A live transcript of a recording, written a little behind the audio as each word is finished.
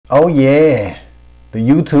Oh yeah, the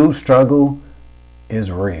YouTube struggle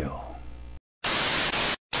is real.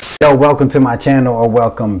 Yo, welcome to my channel, or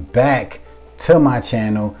welcome back to my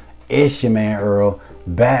channel. It's your man Earl,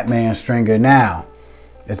 Batman Stringer. Now,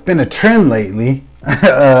 it's been a trend lately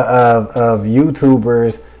of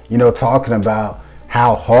YouTubers, talking about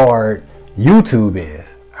how hard YouTube is,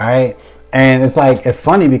 all right? And it's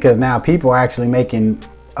funny because now people are actually making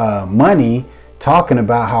money talking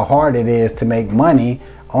about how hard it is to make money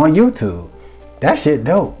on YouTube. That shit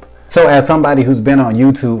dope. So as somebody who's been on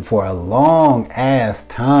YouTube for a long ass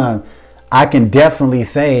time, I can definitely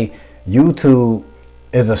say YouTube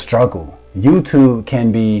is a struggle. YouTube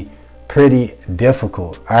can be pretty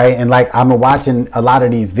difficult, all right? And I'm watching a lot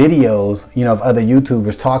of these videos, of other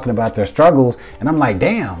YouTubers talking about their struggles, and I'm like,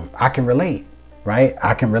 damn, I can relate, right?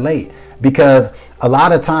 I can relate. Because a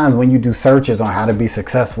lot of times when you do searches on how to be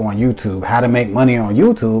successful on YouTube, how to make money on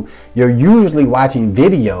YouTube, you're usually watching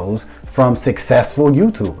videos from successful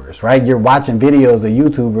YouTubers, right? You're watching videos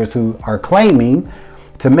of YouTubers who are claiming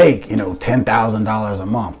to make, $10,000 a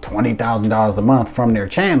month, $20,000 a month from their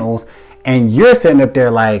channels. And you're sitting up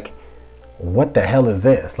there like, what the hell is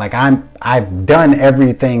this? I've done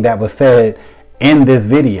everything that was said in this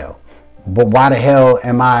video, but why the hell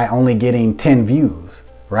am I only getting 10 views?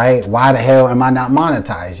 Right? Why the hell am I not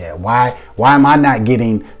monetized yet? Why am I not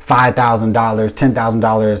getting $5,000,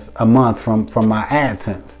 $10,000 a month from my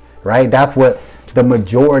AdSense? Right? That's what the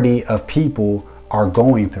majority of people are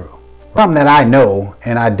going through. Something that I know,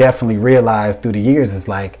 and I definitely realized through the years, is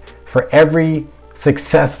for every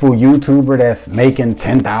successful YouTuber that's making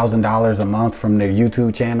 $10,000 a month from their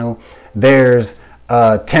YouTube channel, there's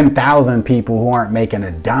 10,000 people who aren't making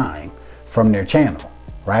a dime from their channel,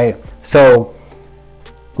 right? So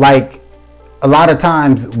a lot of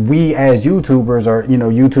times we as YouTubers, or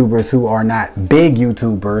YouTubers who are not big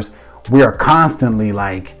YouTubers, we are constantly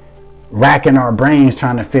racking our brains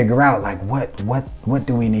trying to figure out what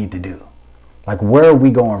do we need to do? Where are we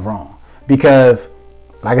going wrong? Because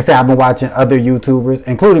like I said, I've been watching other YouTubers,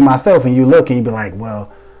 including myself, and you look and you be like,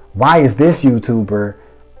 well, why is this YouTuber,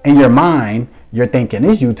 in your mind, you're thinking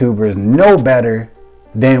this YouTuber is no better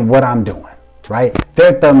than what I'm doing, right?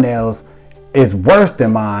 Their thumbnails is worse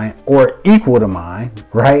than mine or equal to mine,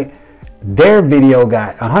 right? Their video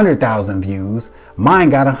got 100,000 views, mine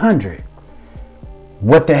got 100.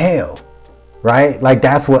 What the hell, right?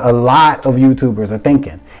 That's what a lot of YouTubers are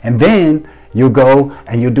thinking. And then you go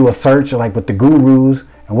and you do a search with the gurus,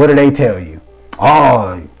 and what do they tell you?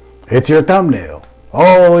 Oh, it's your thumbnail.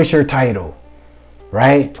 Oh, it's your title,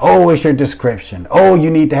 right? Oh, it's your description. Oh, you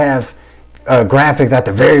need to have graphics at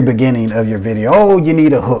the very beginning of your video. Oh, you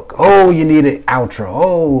need a hook. Oh, you need an outro.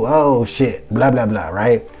 Oh shit, blah blah blah,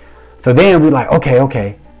 right? So then we're like,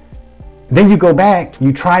 okay. Then you go back,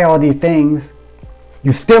 you try all these things,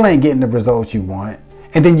 you still ain't getting the results you want,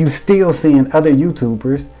 and then you still seeing other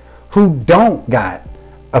YouTubers who don't got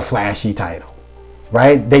a flashy title,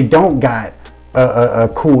 right? They don't got a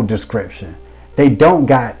cool description. They don't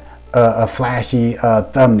got a flashy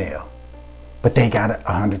thumbnail, but they got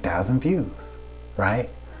 100,000 views, right?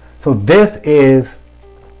 So this is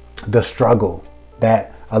the struggle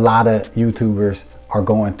that a lot of YouTubers are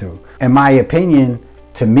going through. In my opinion,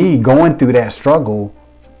 to me, going through that struggle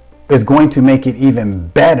is going to make it even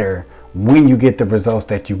better when you get the results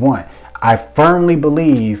that you want. I firmly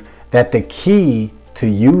believe that the key to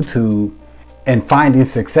YouTube and finding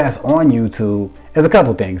success on YouTube is a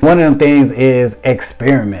couple things. One of them things is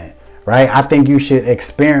experiment. Right? I think you should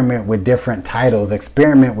experiment with different titles,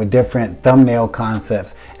 experiment with different thumbnail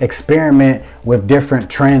concepts, experiment with different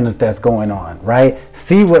trends that's going on, right?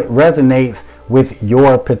 See what resonates with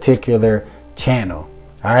your particular channel,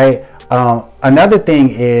 all right? Another thing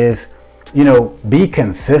is, be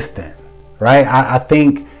consistent, right? I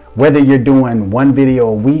think whether you're doing one video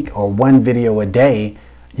a week or one video a day,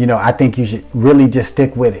 I think you should really just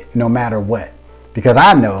stick with it no matter what. Because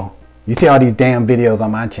I know, you see all these damn videos on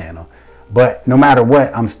my channel, but no matter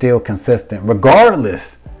what, I'm still consistent,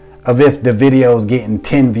 regardless of if the video is getting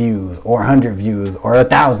 10 views or 100 views or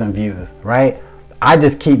 1,000 views, right? I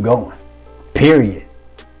just keep going, period.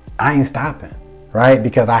 I ain't stopping, right?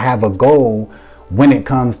 Because I have a goal when it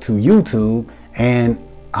comes to YouTube, and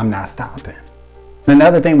I'm not stopping.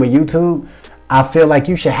 Another thing with YouTube, I feel like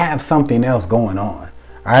you should have something else going on,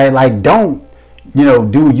 all right? Don't,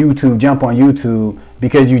 do YouTube, jump on YouTube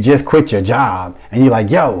because you just quit your job and you're like,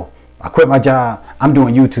 yo, I quit my job, I'm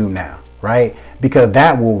doing YouTube now, right? Because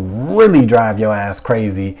that will really drive your ass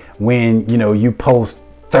crazy when, you post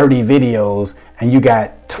 30 videos and you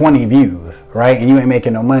got 20 views, right? And you ain't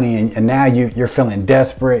making no money, and now you're feeling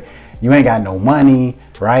desperate. You ain't got no money,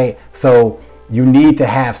 right? So you need to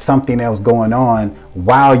have something else going on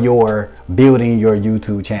while you're building your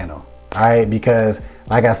YouTube channel. All right, because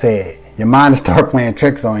like I said, your mind will start playing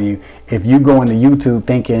tricks on you if you go into YouTube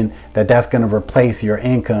thinking that that's going to replace your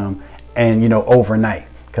income and, you know, overnight,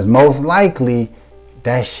 because most likely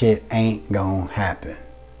that shit ain't gonna happen.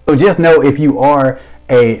 So just know, if you are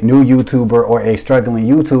a new YouTuber or a struggling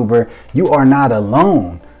YouTuber, you are not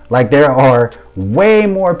alone. Like, there are way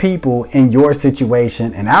more people in your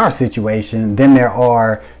situation, in our situation, than there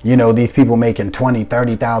are, you know, these people making $20,000,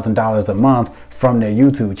 $30,000 a month from their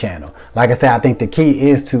YouTube channel. Like I said, I think the key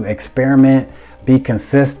is to experiment, be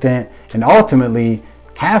consistent, and ultimately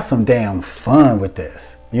have some damn fun with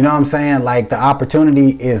this. You know what I'm saying? Like, the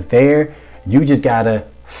opportunity is there. You just gotta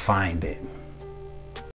find it.